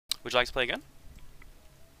Would you like to play again?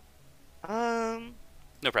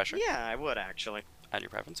 No pressure. Yeah, I would actually. At your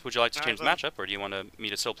preference. Would you like to change Alright the then. matchup, or do you want me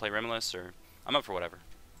to still play Remiliss, or I'm up for whatever.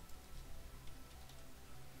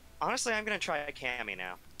 Honestly, I'm gonna try Cammy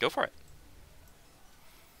now. Go for it.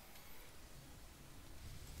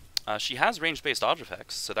 She has range-based dodge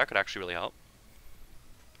effects, so that could actually really help.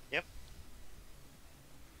 Yep.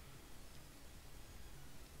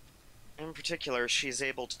 In particular, she's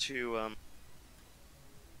able to,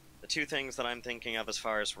 the two things that I'm thinking of as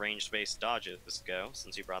far as range-based dodges go,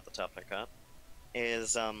 since you brought the topic up,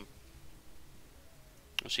 is, Well,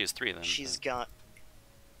 she has 3 then. she's got...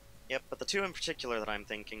 Yep, but the two in particular that I'm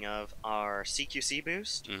thinking of are CQC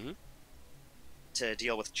boost, Mm-hmm. to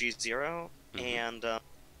deal with G0, Mm-hmm. and,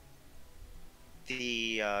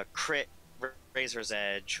 the, crit Razor's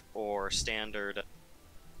Edge or standard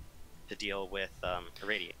to deal with,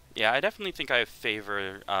 Irradiate. Yeah, I definitely think I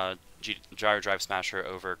favor Gyro Drive Smasher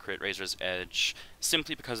over Crit Razor's Edge,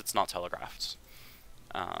 simply because it's not telegraphed.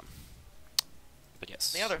 But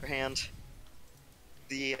yes. On the other hand,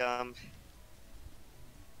 the,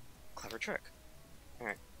 clever trick.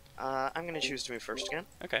 Alright. I'm gonna choose to move first again.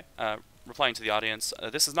 Okay. Replying to the audience,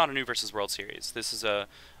 this is not a new versus World Series. This is a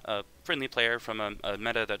friendly player from a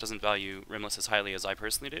meta that doesn't value Rimless as highly as I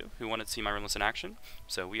personally do, who wanted to see my Rimless in action.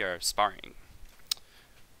 So we are sparring.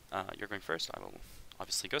 You're going first. I will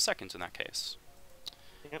obviously go second in that case.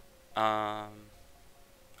 Yep.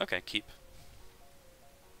 Okay, keep.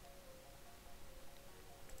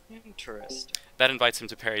 Interesting. That invites him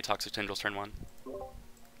to parry Toxic Tendrils turn 1.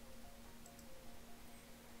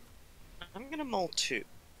 I'm gonna mull 2.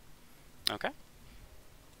 Okay.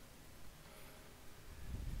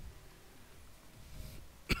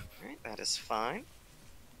 Alright, that is fine.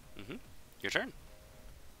 Mm-hmm. Your turn.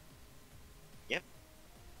 Yep.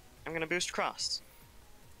 I'm gonna boost cross.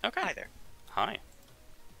 Okay. Hi there. Hi.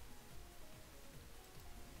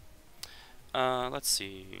 Let's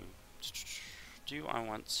see. Do I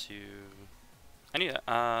want to... I need a,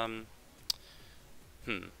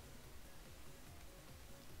 Do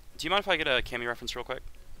you mind if I get a Cammy reference real quick?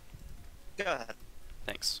 Go ahead.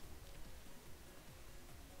 Thanks.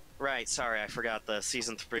 Right, sorry, I forgot the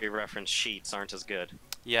Season 3 reference sheets aren't as good.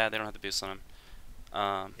 Yeah, they don't have the boost on them.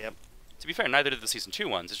 Yep. To be fair, neither did the Season 2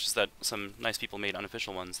 ones. It's just that some nice people made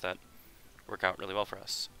unofficial ones that work out really well for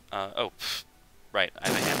us. Right. I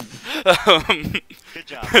have Good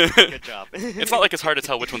job. Good job. It's not like it's hard to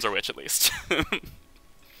tell which ones are which, at least.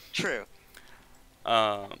 True.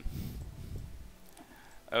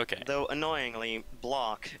 Okay. Though, annoyingly,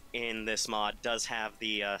 block in this mod does have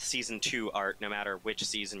the Season 2 art no matter which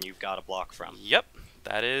season you've got a block from. Yep.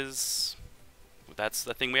 That's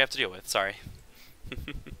the thing we have to deal with. Sorry.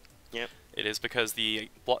 Yep. It is because the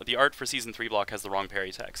art for Season 3 block has the wrong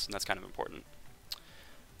parry text, and that's kind of important.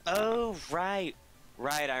 Oh, right.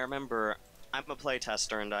 Right, I remember. I'm a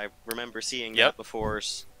playtester, and I remember seeing Yep. that before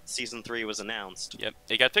Season 3 was announced. Yep.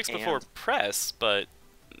 It got fixed before And- press, but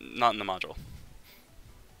not in the module.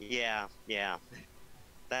 Yeah, yeah.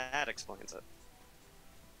 That explains it.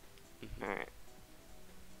 Alright.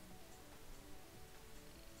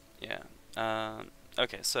 Yeah.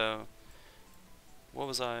 Okay, so what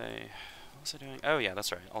was I doing? Oh yeah,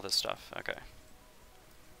 that's right. All this stuff. Okay.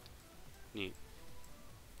 Neat.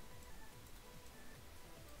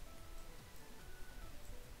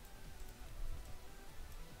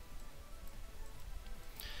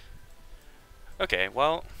 Okay,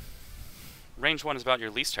 well, range 1 is about your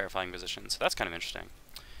least terrifying position, so that's kind of interesting.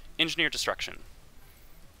 Engineer Destruction.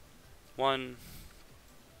 1,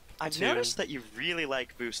 I've 2, noticed that you really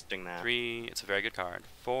like boosting that. 3, it's a very good card.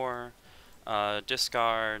 4,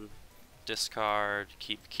 discard,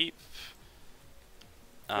 keep.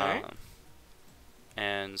 Alright.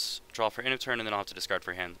 And draw for end of turn, and then I'll have to discard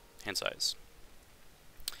for hand size.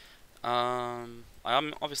 I'm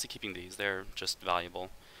obviously keeping these, they're just valuable.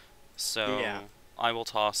 So Yeah. I will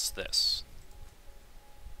toss this.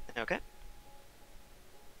 Okay.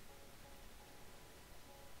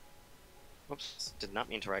 Whoops, did not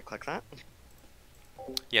mean to right-click that.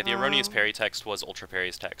 Yeah, the erroneous parry text was Ultra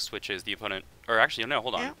Parry's text, which is the opponent... Or actually, no,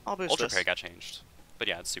 hold on. Yeah, I'll boost Ultra this. Parry got changed. But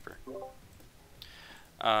yeah, it's super.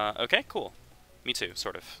 Okay, cool. Me too,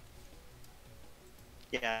 sort of.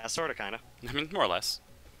 Yeah, sorta, kinda. I mean, more or less.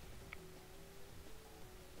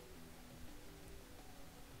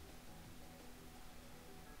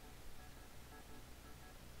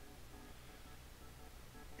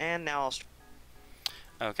 And now I'll...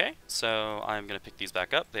 Okay, so I'm going to pick these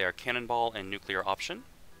back up. They are Cannonball and Nuclear Option.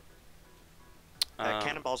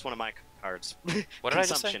 Cannonball's one of my cards. What did I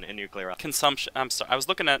just say? Consumption and nuclear. Consumption. I'm sorry. I was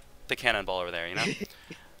looking at the Cannonball over there, you know?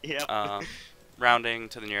 Yep. rounding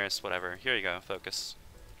to the nearest whatever. Here you go, focus.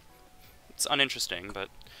 It's uninteresting, but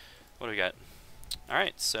what do we got?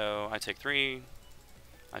 Alright, so I take 3.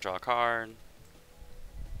 I draw a card.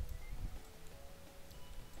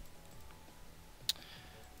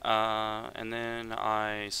 And then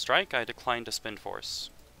I strike. I decline to spend force.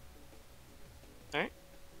 Alright.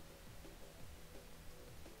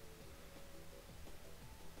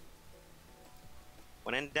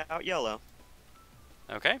 When in doubt, YOLO.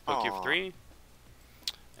 Okay, poke you for Aw. 3.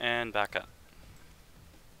 And back up.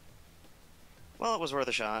 Well, it was worth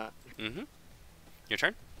a shot. Mm-hmm. Your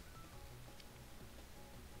turn.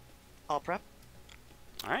 I'll prep.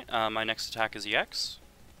 Alright, my next attack is EX.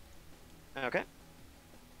 Okay.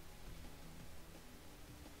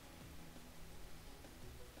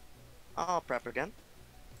 I'll prep again.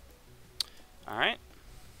 Alright.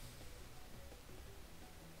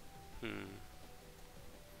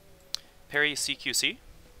 Parry CQC.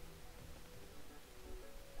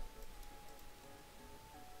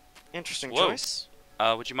 Interesting Whoa. choice.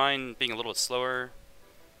 Would you mind being a little bit slower?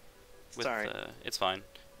 Sorry. It's fine.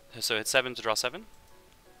 So hit 7 to draw 7.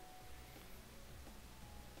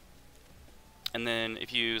 And then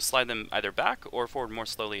if you slide them either back or forward more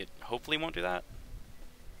slowly, it hopefully won't do that.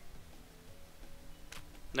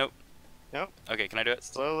 Nope. Nope. Okay, can I do it?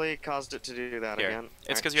 Slowly caused it to do that Here. again.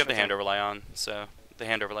 It's because you have the hand overlay on, so the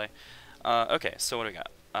hand overlay. Okay, so what do we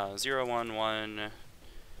got? 0, 1, 1,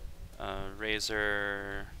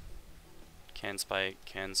 razor, can spike,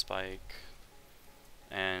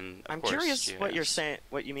 and of I'm course, curious what GS. you're saying.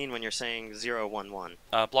 What you mean when you're saying 0, 1, 1?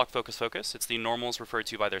 Block, focus. It's the normals referred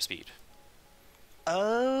to by their speed.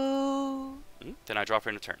 Oh. Then I draw for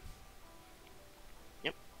end of turn.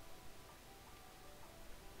 Yep.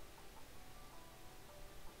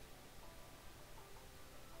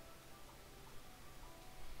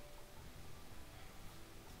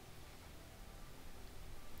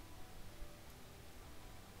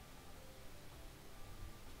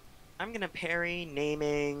 I'm gonna parry,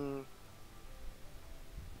 naming.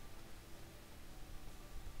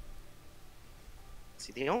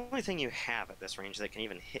 See, the only thing you have at this range that can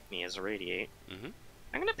even hit me is a radiate. Mm-hmm.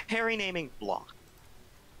 I'm gonna parry, naming, block.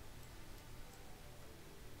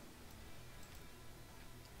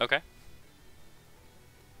 Okay.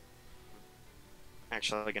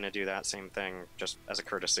 Actually, gonna do that same thing just as a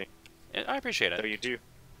courtesy. I appreciate Though it. you do.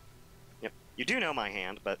 Yep, you do know my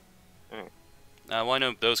hand, but. Alright. Well, I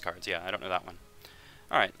know those cards. Yeah, I don't know that one.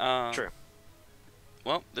 All right. True.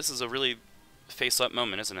 Well, this is a really face-up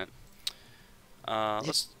moment, isn't it?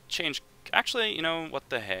 Let's change. Actually, you know what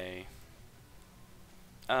the hey.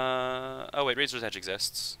 Oh wait, Razor's Edge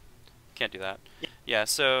exists. Can't do that. Yeah,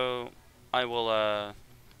 so I will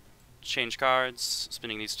change cards,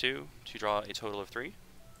 spinning these 2 to draw a total of 3.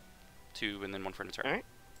 2 and then 1 for an turn. Alright.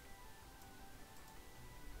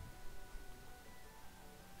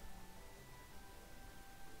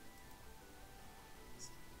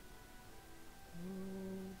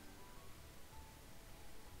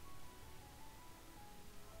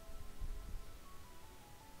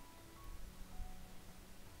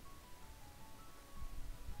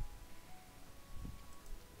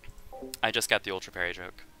 I just got the Ultra Parry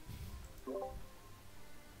joke.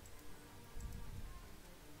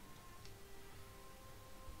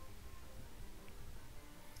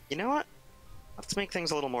 You know what? Let's make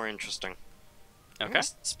things a little more interesting. I'm Okay. gonna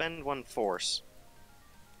spend 1 force.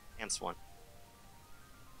 Against 1.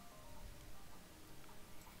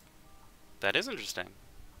 That is interesting.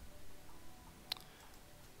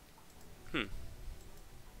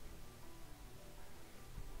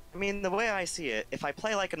 I mean, the way I see it, if I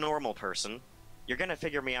play like a normal person, you're gonna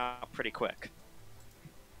figure me out pretty quick.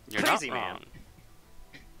 You're Crazy not man. wrong.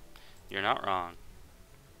 You're not wrong.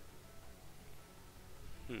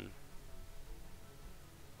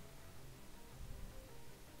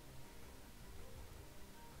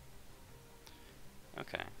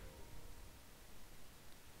 Okay.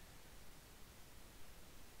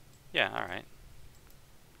 Yeah, alright.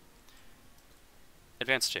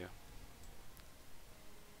 Advance 2.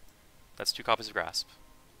 That's 2 copies of Grasp.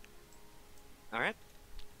 Alright?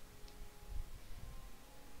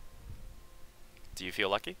 Do you feel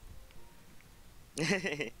lucky?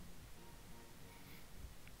 I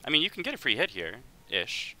mean, you can get a free hit here,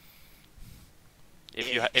 ish.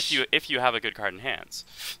 If you have a good card in hands.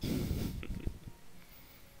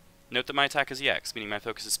 Note that my attack is EX, meaning my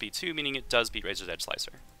focus is speed 2, meaning it does beat Razor's Edge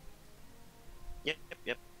Slicer. Yep.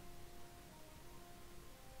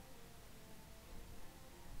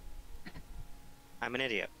 I'm an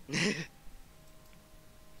idiot.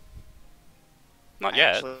 Not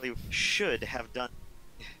yet. Actually should have done.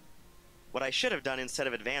 What I should have done instead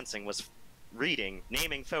of advancing was reading,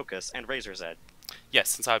 naming focus, and Razor's Edge. Yes,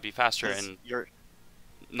 since I would be faster 'Cause and you're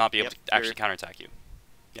not be able Yep, to actually you're- counterattack you.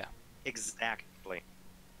 Yeah. exactly.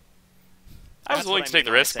 I was That's willing what to take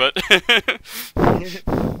the mean risk, when but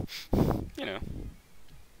you know.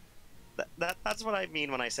 That's what I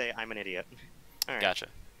mean when I say I'm an idiot. All right. Gotcha.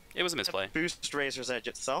 It was a misplay. Boost Razor's Edge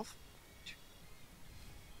itself.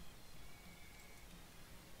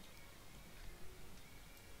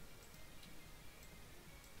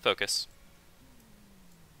 Focus.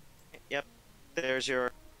 Yep. There's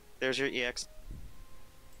your EX.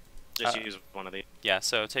 Just use one of these. Yeah,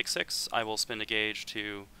 so take 6. I will spend a gauge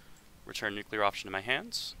to return nuclear option to my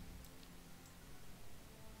hands.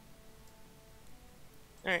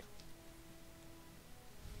 Alright.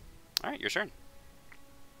 Alright, your turn.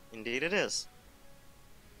 Indeed it is.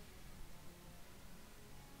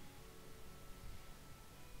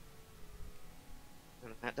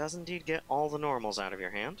 And that does indeed get all the normals out of your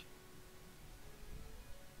hand.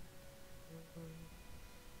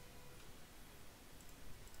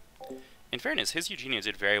 In fairness, his Eugenia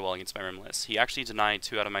did very well against my Remiliss. He actually denied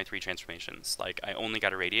 2 out of my 3 transformations. Like, I only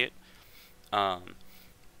got a Radiate.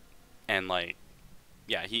 And, like,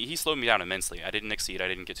 yeah, he slowed me down immensely. I didn't exceed. I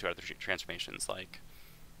didn't get 2 out of the transformations. Like,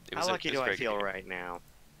 it was How lucky it was do a I very good feel game. right now?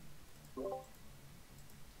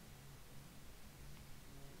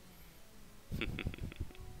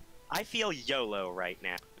 I feel YOLO right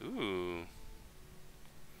now. Ooh.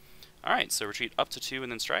 Alright, so retreat up to 2 and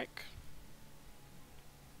then strike.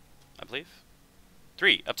 I believe.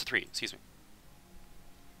 3, up to 3, excuse me.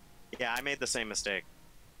 Yeah, I made the same mistake.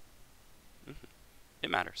 It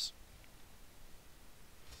matters.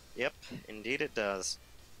 Yep, indeed it does.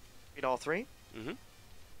 Read all 3. Mm-hmm.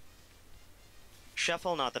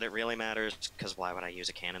 Shuffle, not that it really matters, because why would I use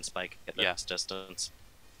a cannon spike at this Yeah. distance?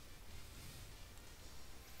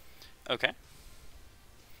 Okay.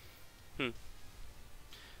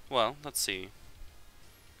 Well, let's see.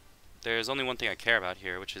 There's only one thing I care about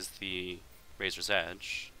here, which is the Razor's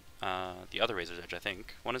Edge. The other Razor's Edge, I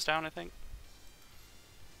think. One is down, I think?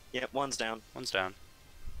 Yep, one's down. One's down.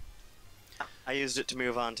 I used it to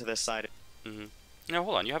move on to this side. Mm-hmm. No,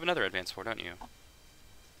 hold on. You have another advance 4, don't you?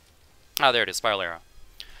 Ah, there it is. Spiral Arrow.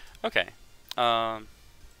 Okay.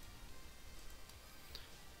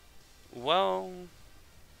 Well,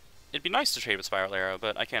 it'd be nice to trade with Spiral Arrow,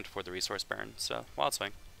 but I can't afford the resource burn, so Wild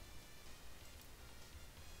Swing.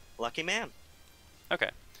 Lucky man.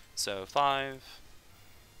 Okay. So 5.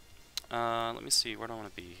 Let me see. Where do I want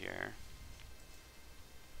to be here?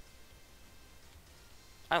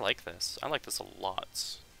 I like this. I like this a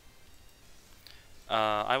lot.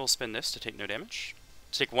 I will spend this to take no damage.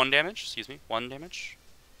 To take 1 damage, excuse me. 1 damage.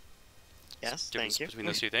 Yes, Difference thank you. between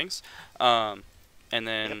those two things. And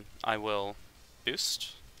then Yep. I will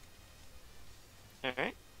boost.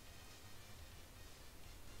 Alright.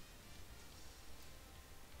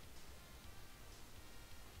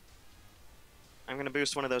 I'm gonna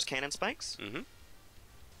boost one of those cannon spikes. Mm-hmm.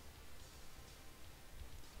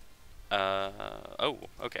 Oh,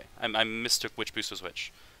 okay. I mistook which boost was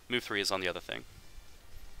which. Move 3 is on the other thing.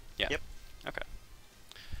 Yeah. Yep. Okay.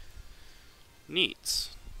 Neat.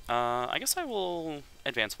 I guess I will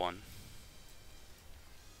advance 1.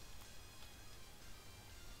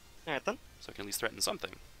 Alright then. So I can at least threaten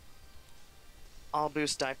something. I'll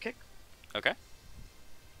boost dive kick. Okay.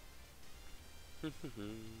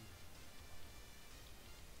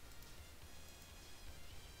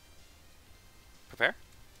 Prepare.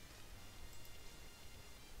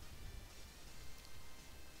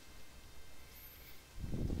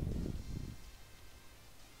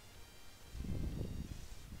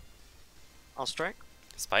 I'll strike.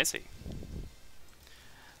 Spicy.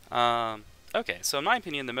 Okay, so in my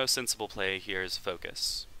opinion, the most sensible play here is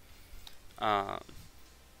focus.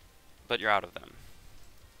 But you're out of them.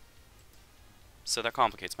 So that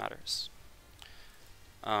complicates matters.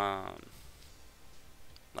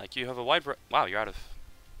 Like, you have a wide... Wow, you're out of...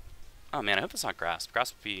 Oh man, I hope it's not Grasp.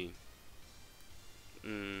 Grasp would be...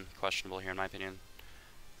 questionable here, in my opinion.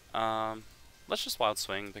 Let's just Wild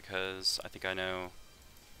Swing, because I think I know...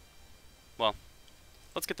 Well,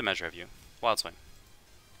 let's get the measure of you. Wild Swing.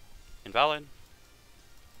 Invalid.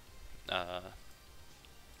 There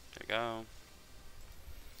we go.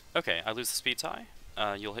 Okay, I lose the speed tie.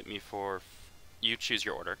 You'll hit me for... You choose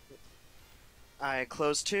your order. I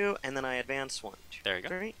close 2, and then I advance 1, 2, There you go.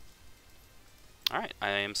 3. Alright, I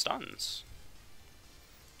am stunned.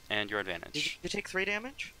 And your Did advantage. you take 3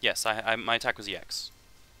 damage? Yes, my attack was EX.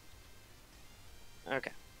 Okay.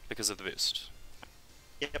 Because of the boost.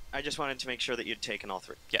 Yep, I just wanted to make sure that you'd taken all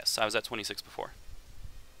 3. Yes, I was at 26 before.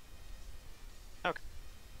 Okay.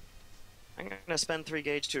 I'm gonna spend 3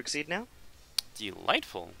 gauge to exceed now.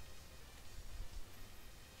 Delightful.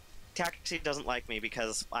 Taxi doesn't like me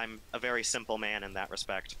because I'm a very simple man in that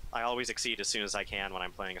respect. I always exceed as soon as I can when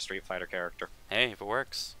I'm playing a Street Fighter character. Hey, if it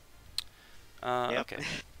works. Yep. Okay.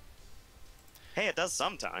 Hey, it does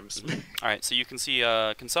sometimes. Alright, so you can see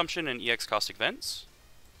consumption and EX caustic vents.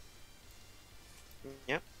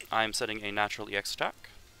 Yep. I'm setting a natural EX attack.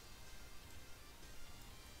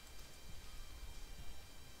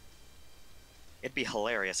 It'd be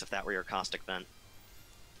hilarious if that were your caustic vent.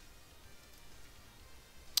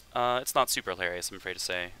 It's not super hilarious, I'm afraid to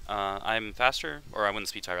say. I'm faster, or I win the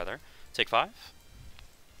speed tie rather. Take 5.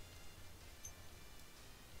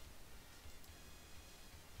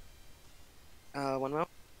 One moment.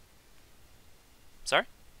 Sorry?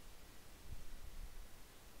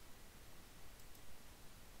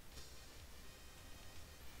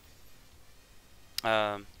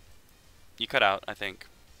 You cut out, I think.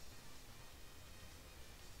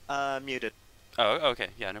 Muted. Oh, okay,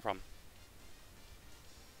 yeah, no problem.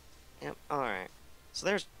 Yep, alright. So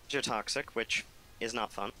there's your toxic, which is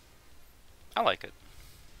not fun. I like it.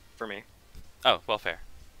 For me. Oh, well, fair.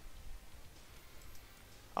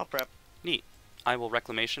 I'll prep. Neat. I will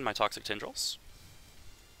reclamation my toxic tendrils.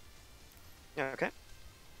 Okay.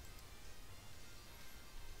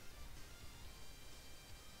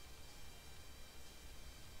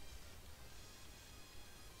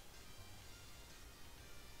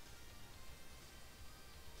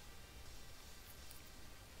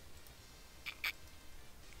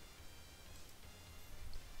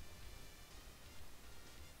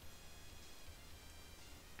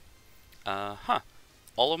 Huh.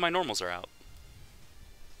 All of my normals are out.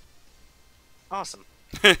 Awesome.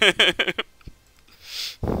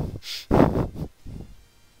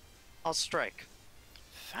 I'll strike.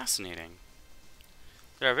 Fascinating.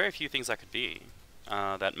 There are very few things I could be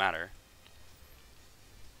that matter.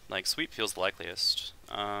 Like, sweep feels the likeliest.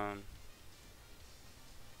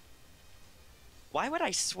 Why would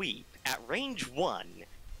I sweep at range 1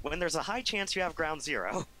 when there's a high chance you have ground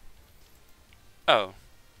 0? Oh.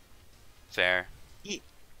 Fair.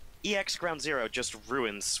 EX ground 0 just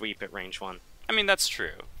ruins sweep at range 1. I mean, that's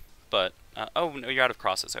true. But, oh, no, you're out of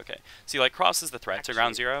crosses, okay. See, like, cross is the threat to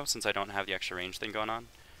ground 0, since I don't have the extra range thing going on.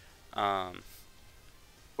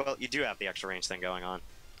 Well, you do have the extra range thing going on.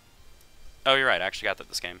 Oh, you're right, I actually got that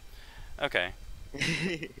this game. Okay.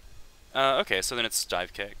 Okay, so then it's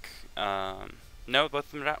dive kick. No, both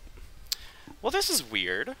of them are out. Well, this is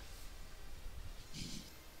weird.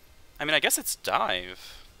 I mean, I guess it's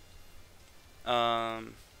dive. Because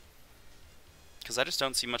I just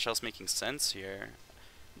don't see much else making sense here.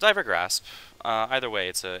 Dive or grasp. Either way,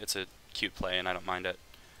 it's a cute play, and I don't mind it.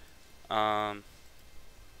 I'm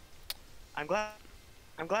glad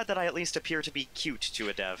that I at least appear to be cute to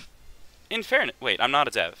a dev. In fairness, wait, I'm not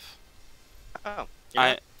a dev. Oh.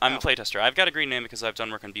 I'm a playtester. I've got a green name because I've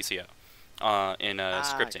done work on BCO, in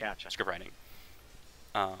scripting, gotcha. script writing.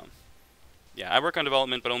 Yeah, I work on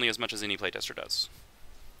development, but only as much as any playtester does.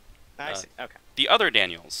 I see. Okay. The other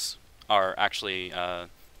Daniels are actually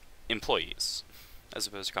employees, as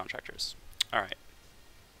opposed to contractors. All right.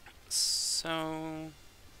 So,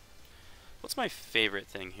 what's my favorite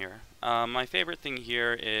thing here? My favorite thing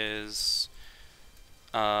here is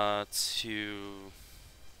to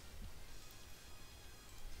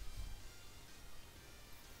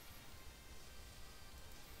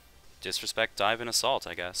disrespect, dive, and assault,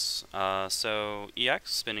 I guess. So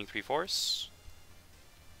EX, spinning 3 force.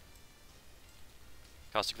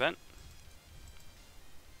 Caustic vent.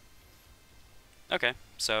 Okay,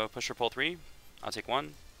 so push or pull 3. I'll take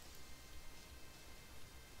 1.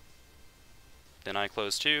 Then I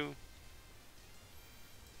close 2.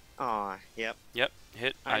 Aw, yep. Yep,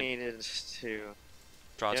 hit. I needed to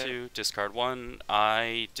draw 2, discard 1.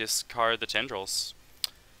 I discard the tendrils.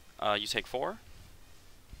 You take 4.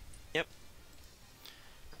 Yep.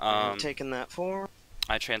 I'm taking that 4.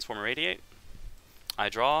 I transform and radiate. I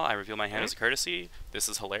draw. I reveal my hand as a courtesy. This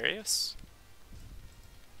is hilarious.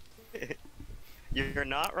 You're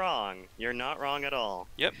not wrong. You're not wrong at all.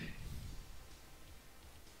 Yep.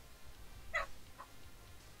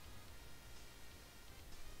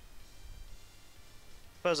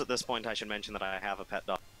 Suppose at this point I should mention that I have a pet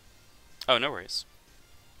dog. Oh, no worries.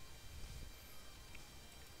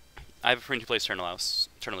 I have a friend who plays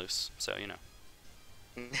Turn-a-Loose, so, you know.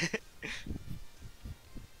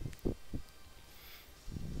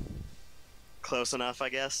 Close enough, I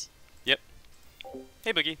guess. Yep.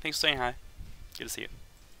 Hey, Boogie. Thanks for saying hi. Good to see you.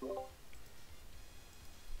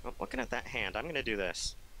 Well, looking at that hand, I'm going to do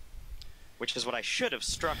this. Which is what I should have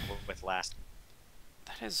struck with last.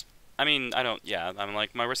 That is... I mean, I don't... Yeah, I'm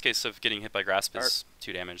like, my worst case of getting hit by Grasp is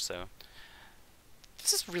 2 damage, so...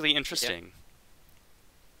 This is really interesting.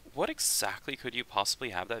 What exactly could you possibly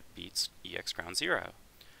have that beats EX Ground Zero?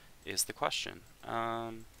 Is the question.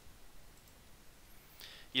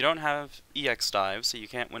 You don't have EX dive, so you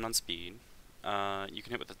can't win on speed. You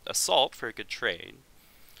can hit with Assault for a good trade.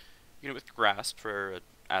 You can hit with Grasp for an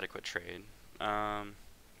adequate trade. Yeah,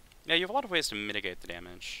 you have a lot of ways to mitigate the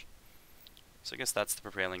damage. So I guess that's the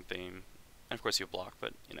prevailing theme. And of course you block,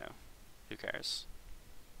 but, you know, who cares?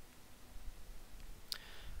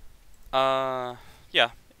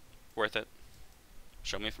 Yeah, worth it.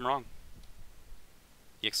 Show me if I'm wrong.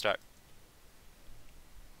 EX stack.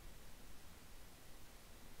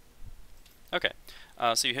 Okay,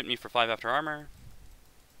 so you hit me for 5 after armor.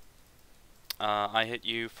 I hit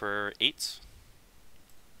you for 8.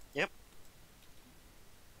 Yep.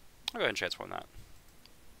 I'll go ahead and transform that.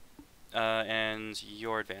 And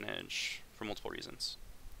your advantage for multiple reasons.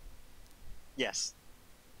 Yes.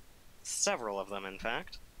 Several of them, in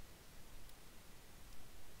fact.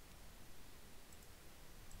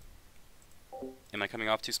 Am I coming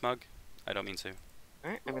off too smug? I don't mean to.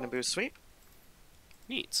 Alright, I'm gonna boost sweep.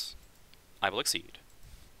 Neat. I will exceed.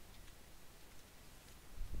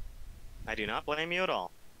 I do not blame you at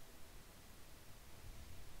all.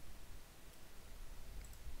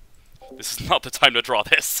 This is not the time to draw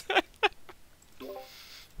this.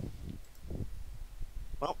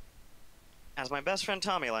 Well, as my best friend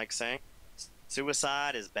Tommy likes saying,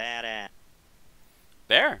 suicide is badass.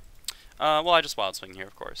 There. Well, I just wild swing here,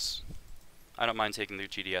 of course. I don't mind taking the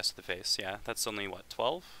GDS to the face. Yeah, that's only, what,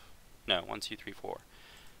 12? No, 1, 2, 3, 4.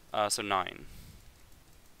 So 9.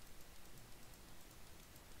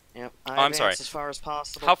 Yep, I'm sorry. as far as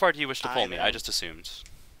possible. How far do you wish to pull me? I just assumed.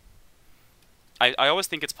 I always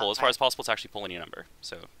think it's pull. As far as possible, it's actually pull any number.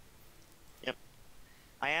 So. Yep.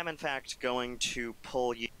 I am, in fact, going to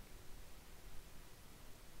pull you.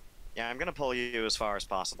 Yeah, I'm going to pull you as far as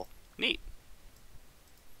possible. Neat.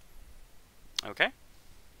 Okay.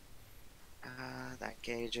 That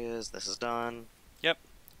gauges. This is done. Yep.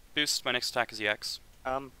 Boost. My next attack is EX.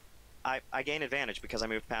 I gain advantage because I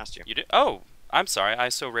moved past you. You did? Oh! I'm sorry. I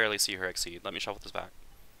so rarely see her exceed. Let me shuffle this back.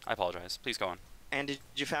 I apologize. Please go on. And did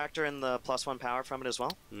you factor in the +1 power from it as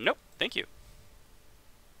well? Nope. Thank you.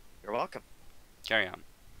 You're welcome. Carry on.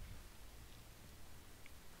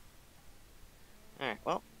 Alright,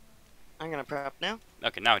 well, I'm gonna prep now.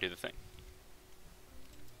 Okay, now I do the thing.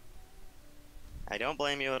 I don't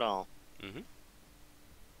blame you at all. Mm-hmm.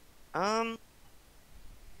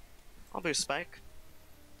 I'll boost Spike.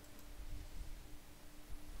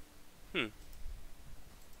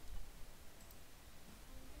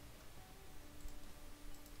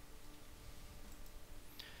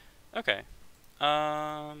 Okay.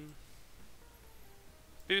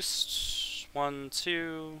 Boost 1,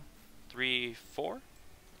 2, 3, 4.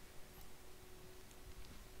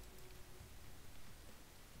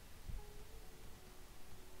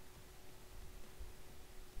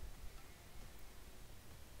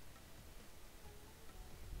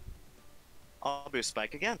 I'll boost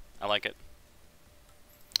Spike again. I like it.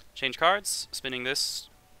 Change cards. Spinning this,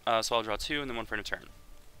 so I'll draw 2 and then 1 for a turn.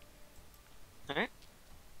 Alright.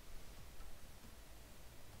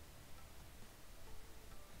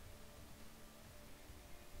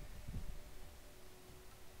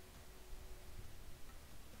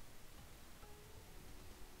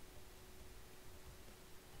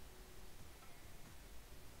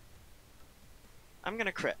 I'm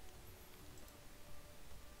gonna crit.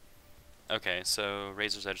 Okay, so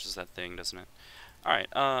Razor's Edge is that thing, doesn't it? Alright,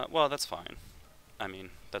 well, that's fine. I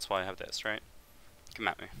mean, that's why I have this, right? Come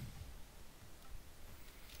at me.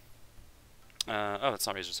 Oh, that's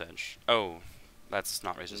not Razor's Edge. Oh, that's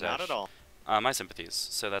not Razor's Edge. Not at all. My sympathies.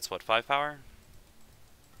 So that's what, 5 power?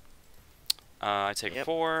 I take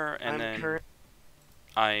 4, and then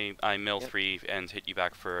I mill 3 and hit you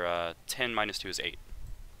back for 10 minus 2 is 8.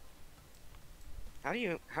 How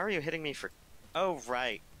are you hitting me for... Oh,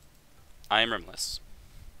 right. I am Remiliss.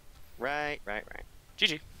 Right.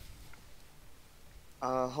 GG.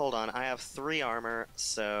 Hold on. I have 3 armor,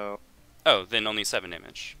 so... Oh, then only 7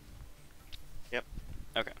 damage. Yep.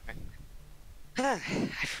 Okay. I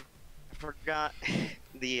forgot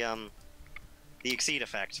the exceed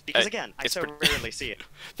effect. Because again, I so rarely see it.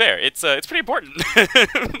 Fair. It's pretty important.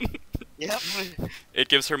 Yep. It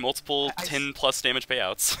gives her multiple 10 plus damage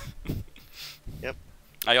payouts. Yep.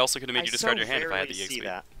 I also could have made you discard your hand if I had the see EXP.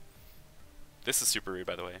 that. This is super rude,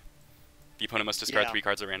 by the way. The opponent must discard 3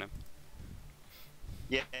 cards at random.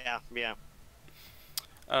 Yeah.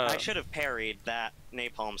 I should have parried that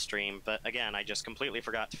napalm stream, but again, I just completely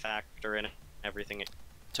forgot to factor in everything.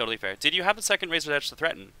 Totally fair. Did you have the second Razor's Edge to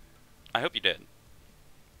threaten? I hope you did.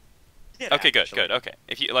 did. Okay, good, actually. good. Okay,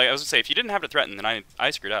 if you like, I was gonna say, if you didn't have to threaten, then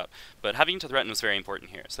I screwed up. But having to threaten was very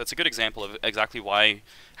important here. So that's a good example of exactly why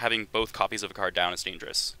having both copies of a card down is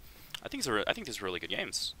dangerous. I think these are really good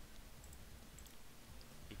games.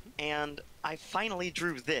 And I finally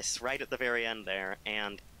drew this right at the very end there,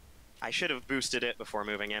 and I should have boosted it before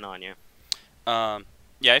moving in on you.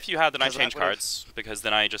 Yeah, if you had, then I 'Cause that change would've- cards because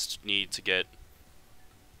then I just need to get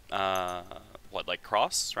what, like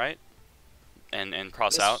cross, right? And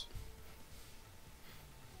cross This- out,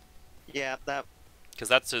 Yeah, that. because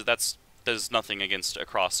that's does nothing against a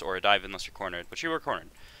cross or a dive unless you're cornered, but you were cornered.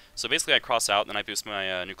 So basically, I cross out, then I boost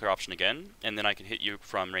my nuclear option again, and then I can hit you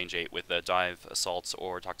from range 8 with a dive, assault,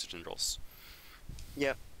 or toxic tendrils.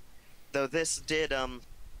 Yep. Though this did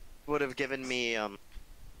would have given me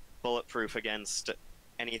bulletproof against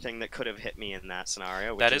anything that could have hit me in that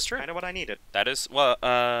scenario. Which That is true. Kind of what I needed, That is,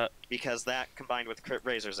 well, because that combined with crit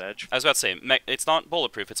Razor's Edge. I was about to say, it's not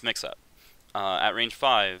bulletproof, it's mix-up. At range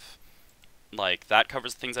 5, like, that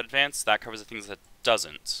covers the things that advance, that covers the things that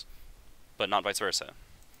doesn't, but not vice versa.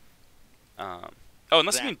 Oh,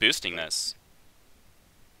 unless you mean boosting this.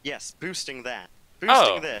 Yes, boosting that. Oh.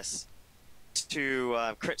 Boosting this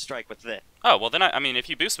to crit strike with this. Oh, well then I mean, if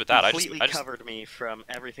you boost with that, I Completely just covered me from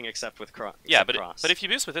everything except with yeah, cross. but if you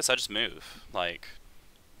boost with this, I just move. Like,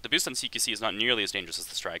 the boost on CQC is not nearly as dangerous as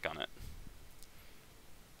the strike on it.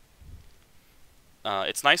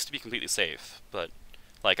 It's nice to be completely safe, but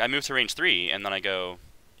like I move to range 3 and then I go,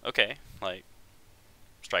 okay, like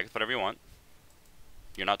strike with whatever you want.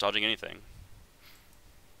 You're not dodging anything.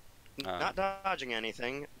 Not dodging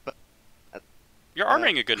anything, but You're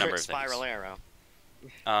armoring a good number crit of things. spiral arrow.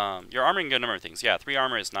 You're armoring a good number of things. Yeah, 3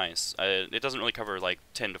 armor is nice. It doesn't really cover like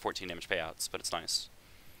 10 to 14 damage payouts, but it's nice.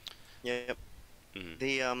 Yep. Mm.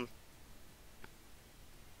 The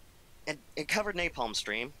it covered napalm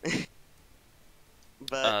stream,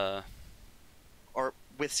 but or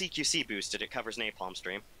with CQC boosted, it covers napalm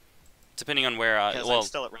stream. Depending on where Because well, I'm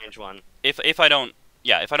still at range 1. if I don't,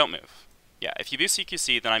 yeah, if I don't move, yeah, if you boost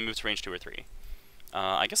CQC, then I move to range 2 or 3.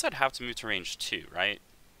 I guess I'd have to move to range 2, right?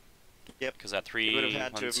 Yep. Because at 3, You would have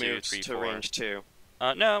had 1, to have 2, moved 3, to 4. range 2.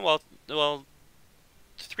 No, well,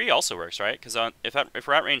 3 also works, right? Because if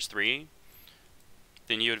we're at range 3,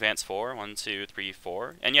 then you advance 4, 1, 2, 3,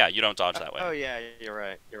 4, and yeah, you don't dodge that way. Oh yeah, you're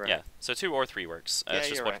right. You're right. Yeah, so 2 or 3 works. Yeah, It's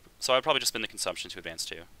just you're what, right. So I'd probably just spend the consumption to advance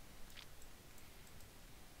 2.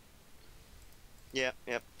 Yep.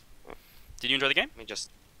 Yep. Did you enjoy the game? Let me just.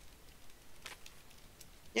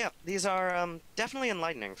 Yeah, these are definitely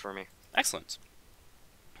enlightening for me. Excellent.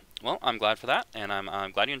 Well, I'm glad for that, and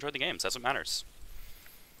I'm glad you enjoyed the games. That's what matters.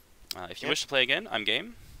 If you Yep. wish to play again, I'm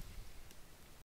game.